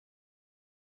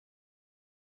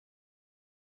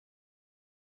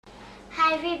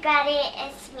Hi everybody,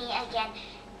 it's me again,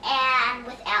 and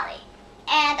with Allie.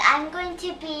 And I'm going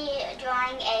to be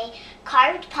drawing a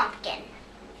carved pumpkin.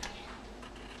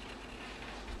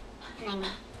 And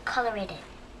I'm coloring it.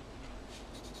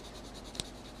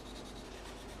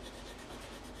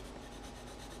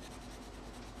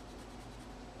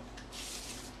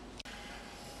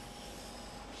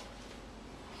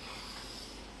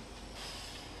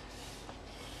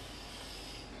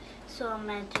 So I'm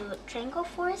going to do a triangle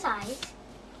for his eyes.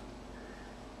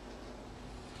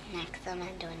 Next I'm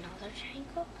going to do another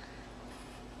triangle.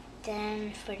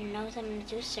 Then for the nose I'm going to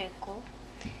do a circle.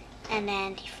 And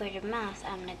then for the mouth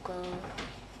I'm going to go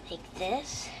like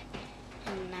this.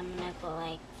 And I'm going to go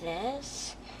like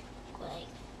this. Go like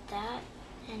that.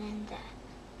 And then that.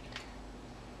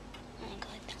 And go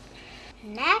like that.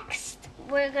 Next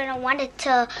we're going to want it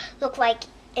to look like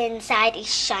inside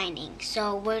is shining.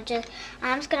 So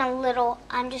I'm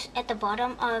just at the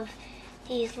bottom of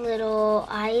these little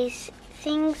eyes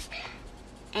things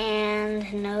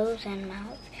and nose and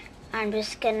mouth. I'm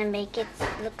just gonna make it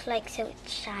look like so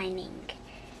it's shining.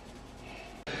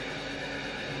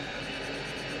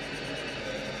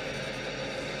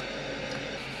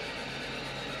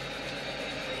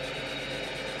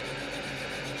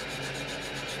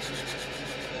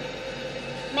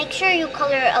 Make sure you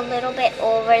color a little bit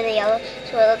over the yellow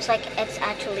so it looks like it's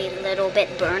actually a little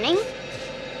bit burning.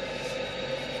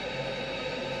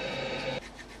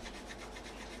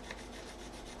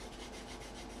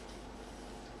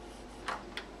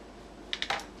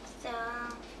 So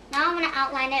now I'm going to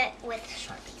outline it with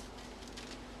Sharpie.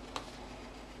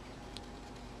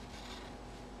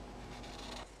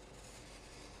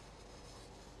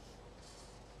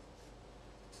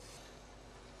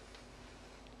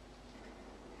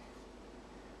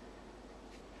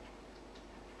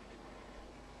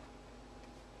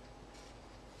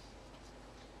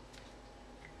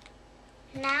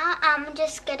 Now I'm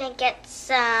just gonna get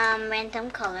some random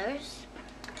colors,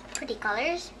 pretty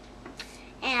colors,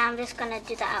 and I'm just gonna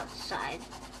do the outside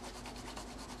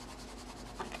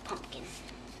of the pumpkin.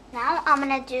 Now I'm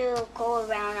gonna go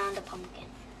around on the pumpkin.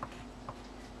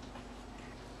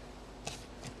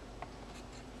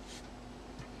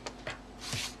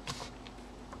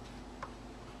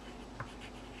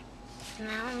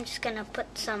 Now I'm just gonna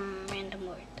put some random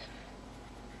words.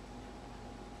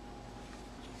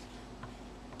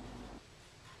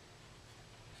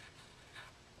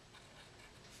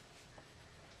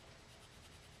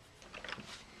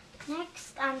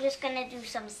 Next, I'm just gonna do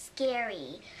some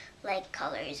scary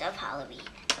colors of Halloween.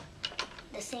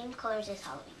 The same colors as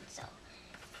Halloween, so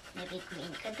maybe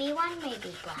green could be one,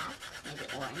 maybe black, maybe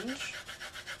orange.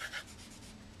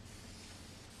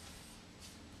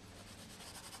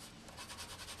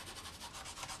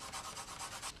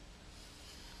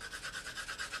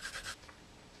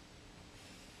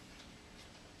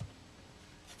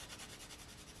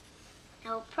 It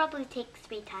will probably take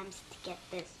 3 times to get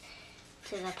this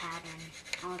to the pattern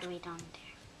all the way down there.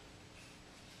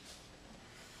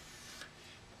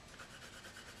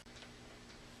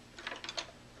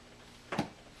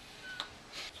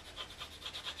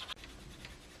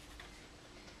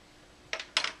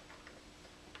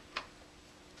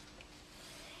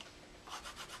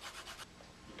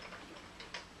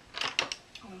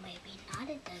 Oh, maybe not.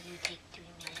 It doesn't take 3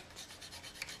 minutes.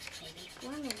 Maybe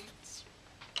 4 minutes.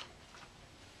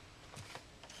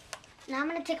 Now I'm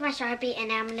going to take my Sharpie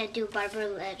and I'm going to do Barber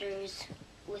letters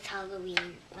with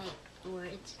Halloween,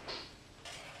 words.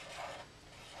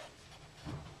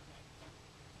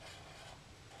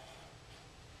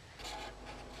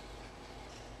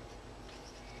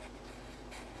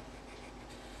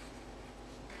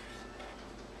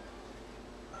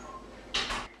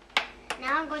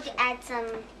 Now I'm going to add some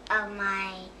of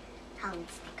my Halloween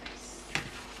stickers.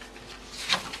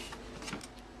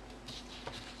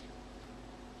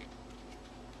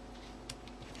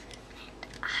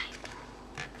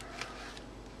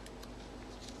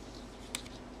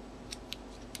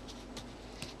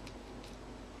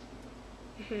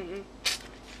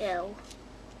 Ew.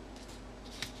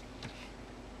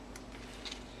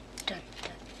 Dun,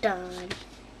 dun, dun.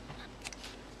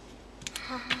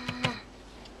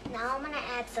 Now I'm going to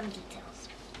add some details.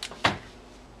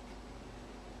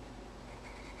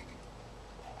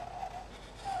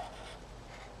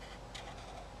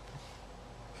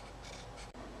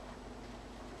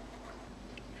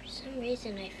 For some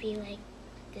reason I feel like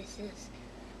this is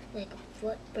like a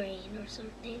foot brain or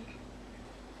something.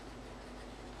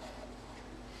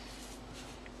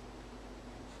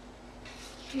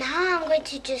 Now I'm going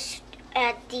to just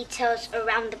add details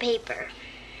around the paper.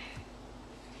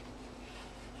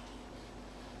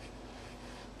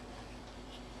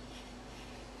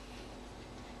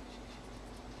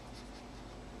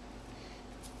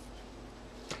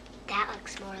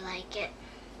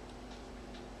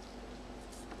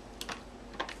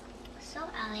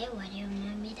 Ellie, what do you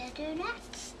want me to do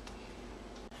next?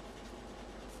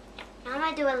 Now I'm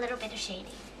going to do a little bit of shading.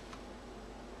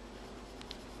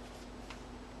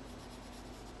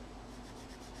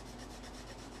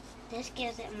 This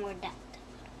gives it more depth.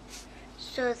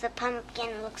 So the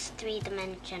pumpkin looks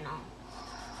three-dimensional.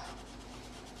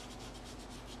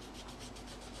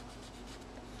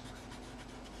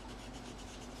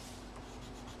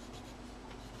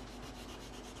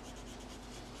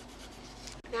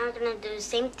 Now we're going to do the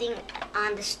same thing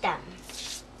on the stem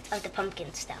of the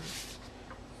pumpkin stem.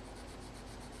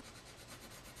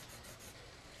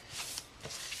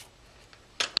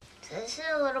 So this is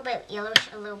a little bit yellowish,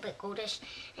 a little bit goldish.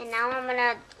 And now I'm going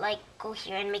to like go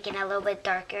here and make it a little bit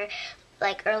darker.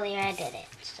 Like earlier I did it,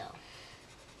 so.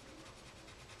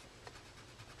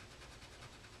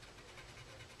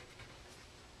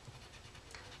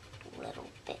 A little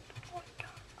bit more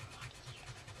dark on here.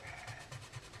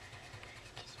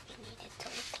 Because we need it to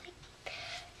look like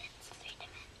it's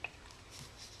three-dimensional.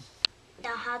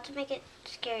 Now how to make it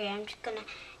scary, I'm just going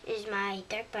to use my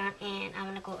dark brown and I'm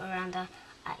going to go around the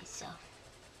eyes, so.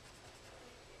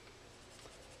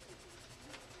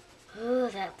 Ooh,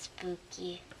 that's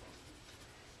spooky.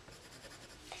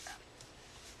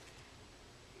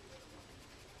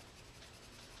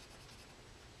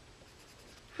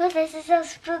 Oh, this is so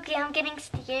spooky. I'm getting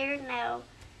scared now.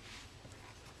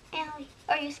 Ellie,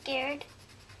 are you scared?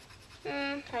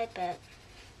 I bet.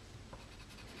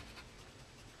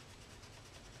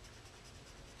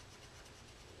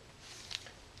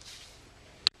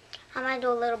 I'm going to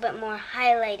do a little bit more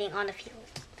highlighting on the field.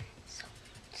 So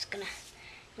I'm just going to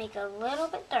make it a little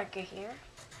bit darker here.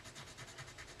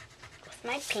 With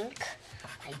my pink,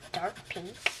 my dark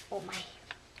pink. Oh, my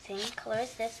same color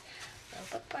as this, a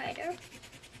little bit brighter.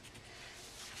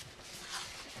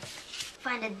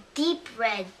 Find a deep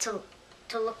red to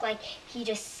look like he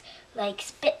just like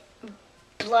spit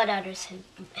blood out of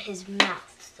his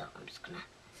mouth. So I'm just going to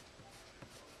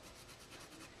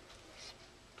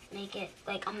make it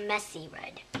like a messy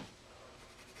red.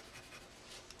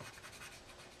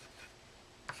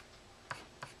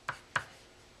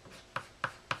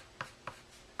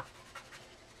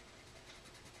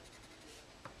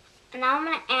 And now I'm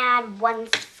going to add one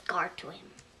scar to him.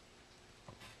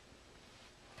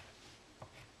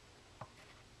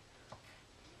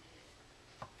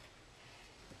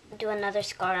 Do another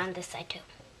scar on this side too.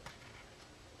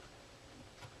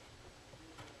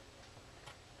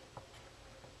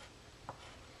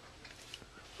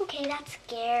 Okay, that's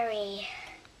scary.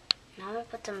 Now I'm going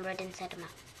to put some red inside of him.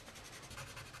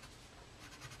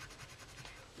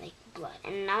 Like blood.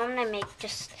 And now I'm going to make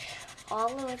just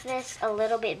all of this a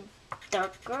little bit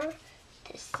darker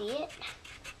to see it.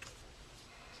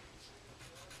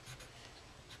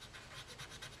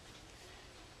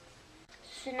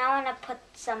 So now I'm going to put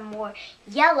some more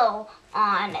yellow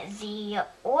on the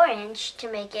orange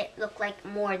to make it look like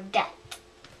more depth.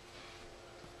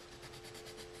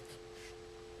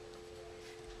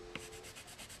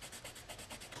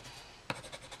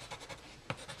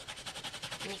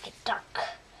 Make it dark.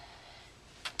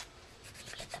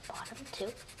 Maybe at the bottom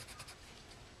too.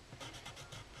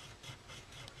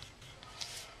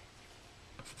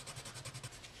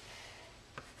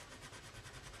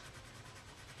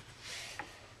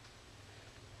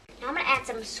 Now I'm going to add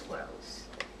some swirls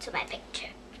to my picture.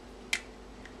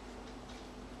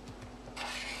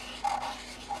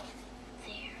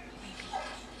 There,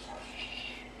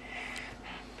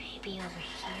 maybe over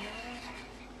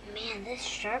here. Man, this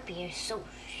Sharpie is so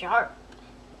sharp.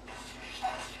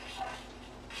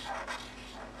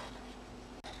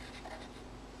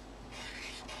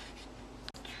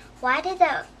 Why did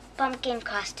the pumpkin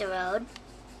cross the road?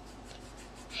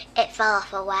 It fell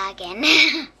off a wagon.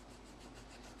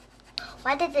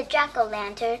 Why did the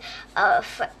jack-o'-lantern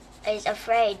is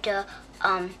afraid to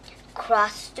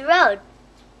cross the road?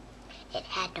 It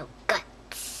had no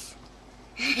guts.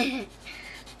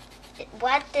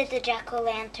 What did the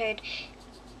jack-o'-lantern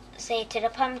say to the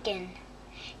pumpkin?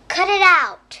 Cut it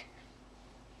out!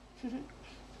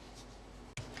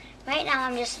 Right now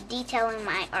I'm just detailing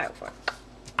my artwork.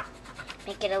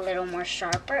 Make it a little more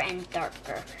sharper and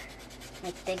darker.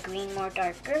 Make the green more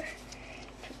darker.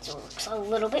 So it looks a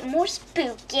little bit more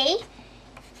spooky.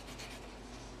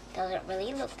 Doesn't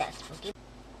really look that spooky.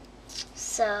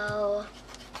 So,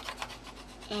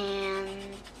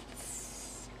 and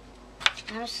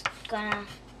I'm just gonna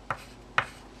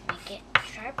make it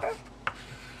sharper,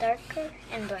 darker,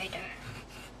 and brighter.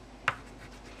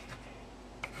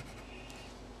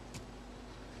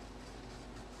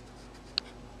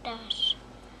 Dash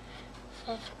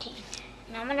 15.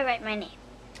 Now I'm gonna write my name.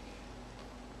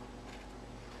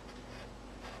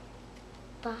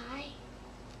 by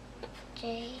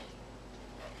J.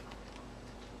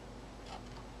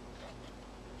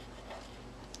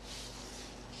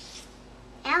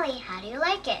 Allie, how do you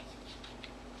like it?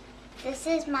 This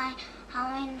is my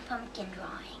Halloween pumpkin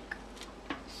drawing.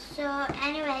 So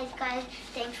anyways, guys,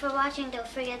 thanks for watching. Don't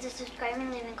forget to subscribe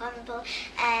and leave a comment below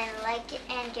and like it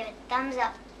and give it a thumbs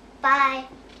up. Bye.